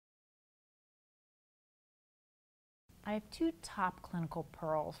I have two top clinical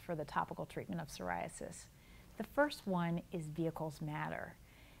pearls for the topical treatment of psoriasis. The first one is vehicles matter.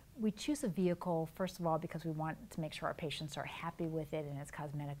 We choose a vehicle, first of all, because we want to make sure our patients are happy with it and it's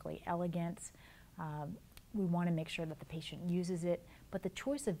cosmetically elegant. We want to make sure that the patient uses it, but the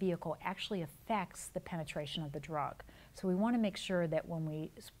choice of vehicle actually affects the penetration of the drug. So we want to make sure that when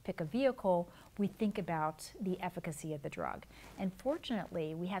we pick a vehicle, we think about the efficacy of the drug. And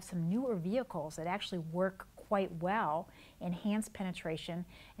fortunately, we have some newer vehicles that actually work quite well, enhance penetration,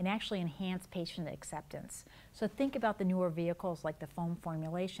 and actually enhance patient acceptance. So think about the newer vehicles like the foam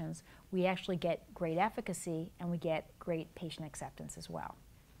formulations. We actually get great efficacy and we get great patient acceptance as well.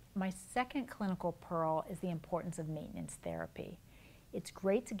 My second clinical pearl is the importance of maintenance therapy. It's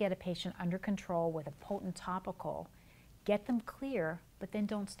great to get a patient under control with a potent topical, get them clear, but then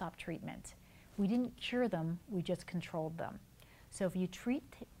don't stop treatment. We didn't cure them, we just controlled them. So if you treat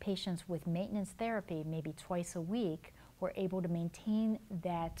patients with maintenance therapy maybe twice a week, we're able to maintain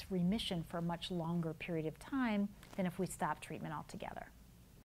that remission for a much longer period of time than if we stop treatment altogether.